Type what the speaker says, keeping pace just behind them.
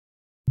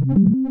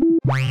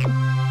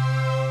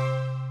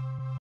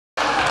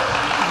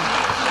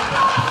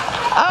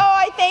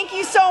Thank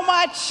you so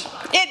much.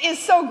 It is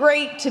so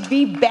great to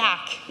be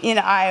back in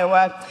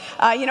Iowa.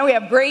 You know, we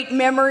have great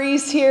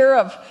memories here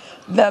of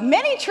the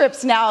many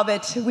trips now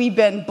that we've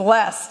been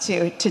blessed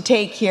to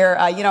take here.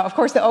 You know, of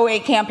course, the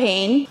 '08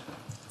 campaign.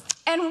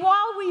 And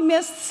while we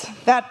miss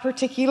that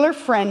particular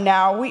friend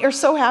now, we are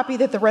so happy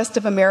that the rest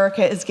of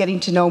America is getting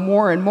to know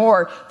more and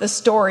more the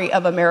story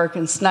of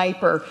American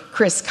sniper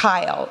Chris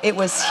Kyle. It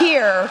was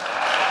here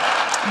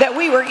that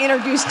we were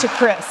introduced to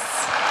Chris.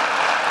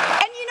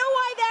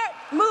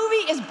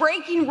 Is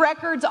breaking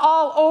records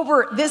all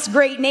over this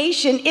great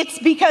nation. It's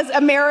because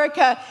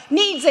America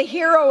needs a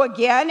hero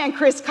again, and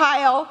Chris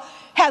Kyle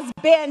has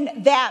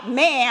been that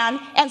man.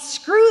 And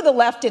screw the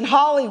left in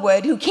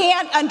Hollywood who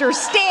can't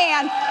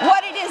understand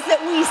what it is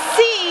that we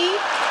see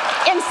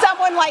in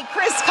someone like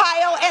Chris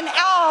Kyle and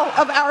all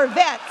of our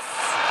vets.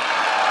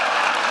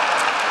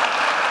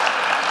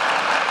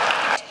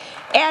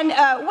 And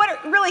what it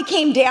really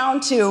came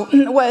down to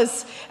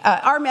was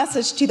our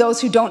message to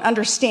those who don't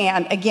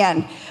understand,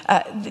 again,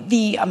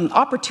 the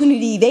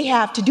opportunity they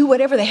have to do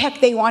whatever the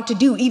heck they want to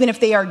do, even if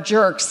they are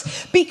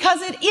jerks.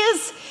 Because it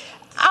is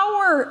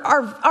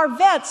our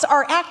vets,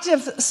 our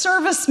active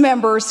service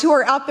members who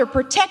are out there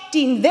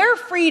protecting their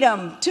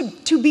freedom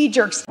to be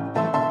jerks.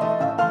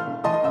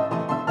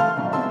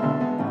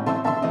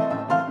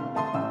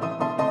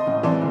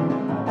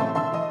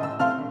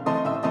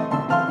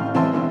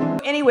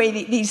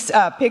 Anyway, these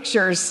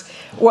pictures,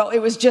 well, it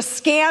was just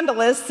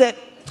scandalous that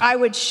I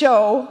would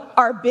show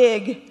our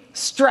big,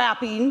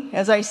 strapping,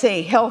 as I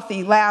say,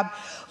 healthy lab,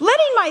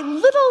 letting my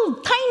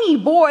little tiny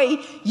boy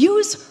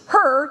use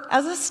her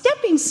as a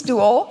stepping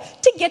stool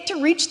to get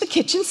to reach the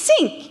kitchen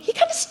sink. He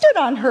kind of stood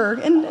on her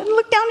and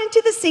looked down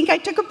into the sink. I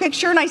took a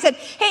picture and I said,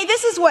 hey,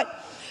 this is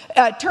what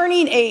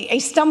turning a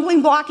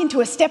stumbling block into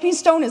a stepping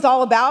stone is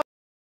all about.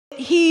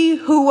 He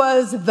who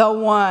was the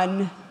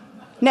one.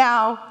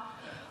 Now,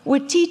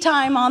 with tea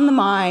time on the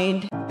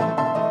mind.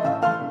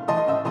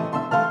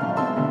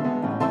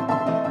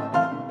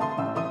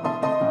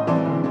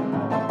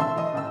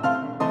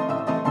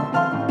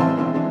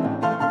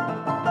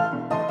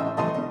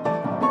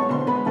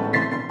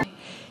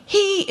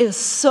 He is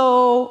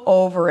so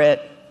over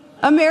it.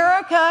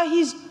 America,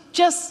 he's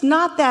just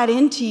not that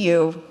into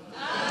you.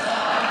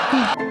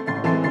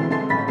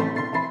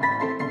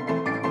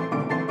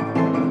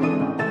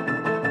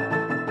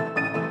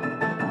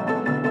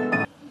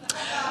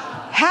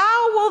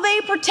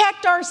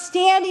 Protect our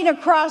standing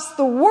across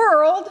the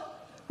world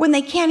when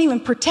they can't even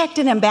protect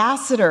an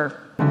ambassador?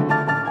 And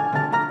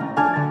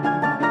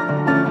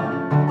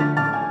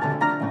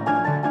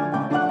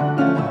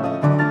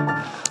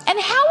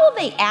how will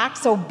they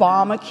axe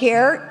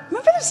Obamacare?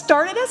 Remember, this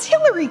started as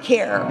Hillary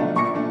Care.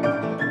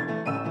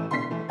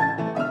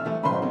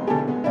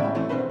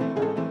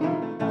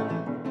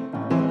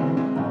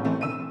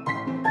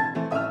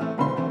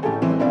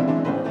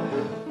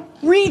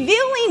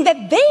 Revealing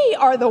that they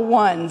are the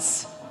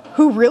ones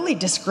who really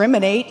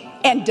discriminate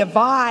and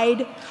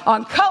divide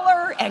on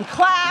color and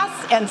class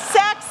and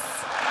sex.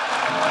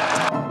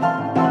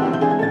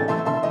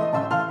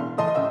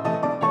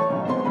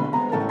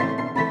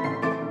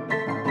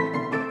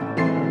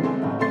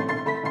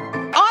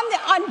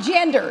 On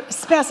gender,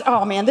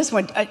 oh man, this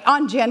one,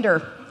 on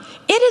gender,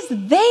 it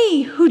is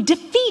they who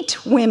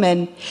defeat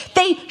women.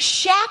 They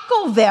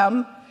shackle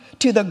them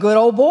to the good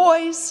old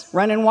boys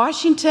running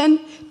Washington,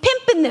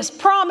 pimping this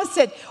promise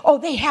that, oh,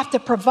 they have to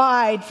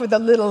provide for the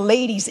little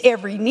lady's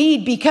every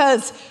need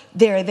because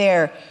they're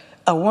there.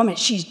 A woman,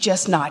 she's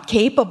just not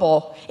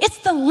capable. It's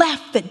the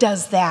left that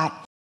does that.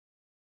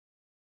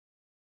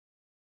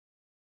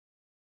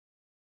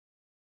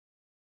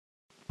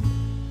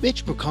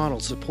 Mitch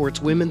McConnell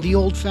supports women the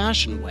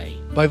old-fashioned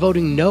way by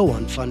voting no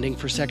on funding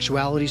for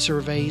sexuality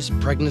surveys,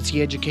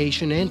 pregnancy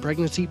education, and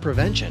pregnancy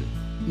prevention.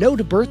 No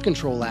to birth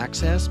control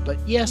access, but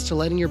yes to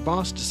letting your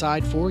boss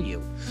decide for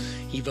you.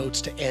 He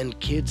votes to end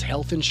kids'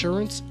 health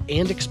insurance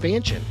and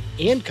expansion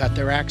and cut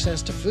their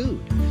access to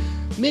food.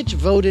 Mitch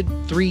voted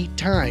 3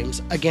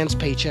 times against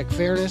paycheck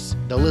fairness,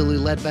 the Lilly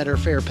Ledbetter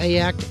Fair Pay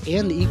Act,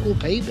 and the Equal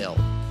Pay Bill.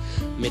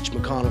 Mitch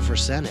McConnell for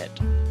Senate.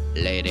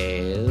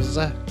 Ladies.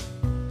 And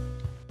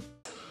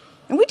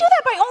we do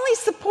that by only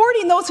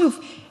supporting those who've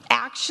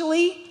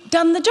actually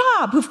done the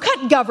job, who've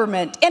cut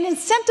government and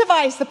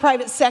incentivized the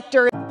private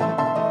sector.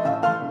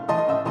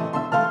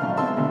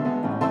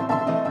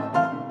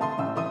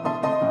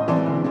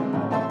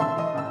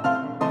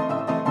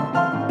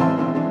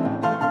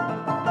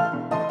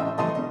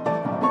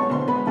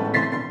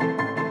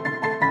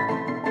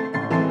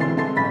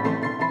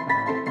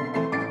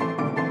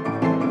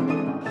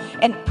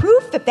 And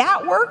proof that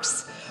that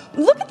works,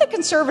 look at the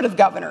conservative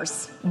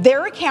governors.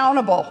 They're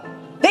accountable.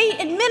 They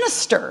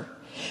administer.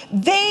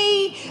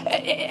 They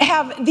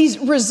have these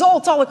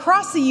results all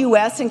across the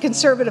U.S. in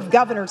conservative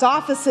governors'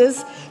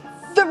 offices.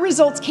 The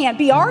results can't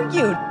be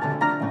argued.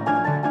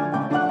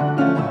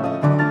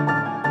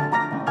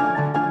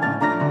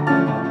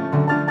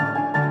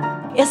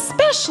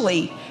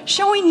 Especially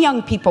showing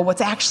young people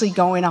what's actually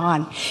going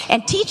on,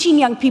 and teaching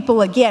young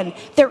people again,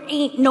 there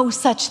ain't no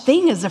such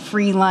thing as a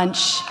free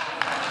lunch.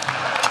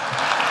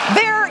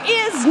 There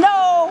is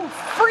no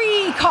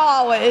free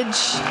college.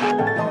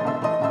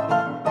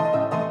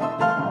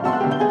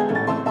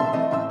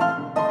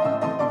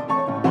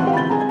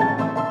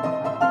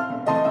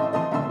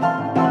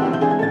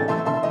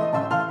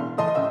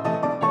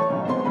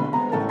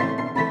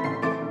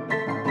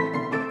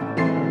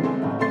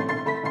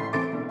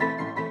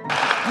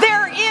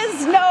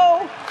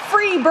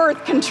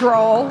 Birth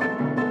control.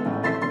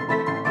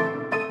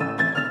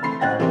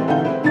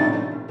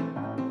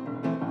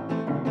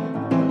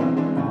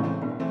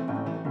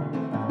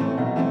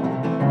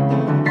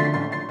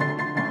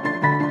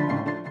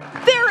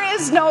 There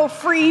is no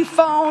free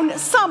phone.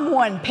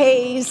 Someone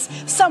pays.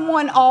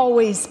 Someone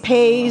always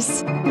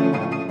pays.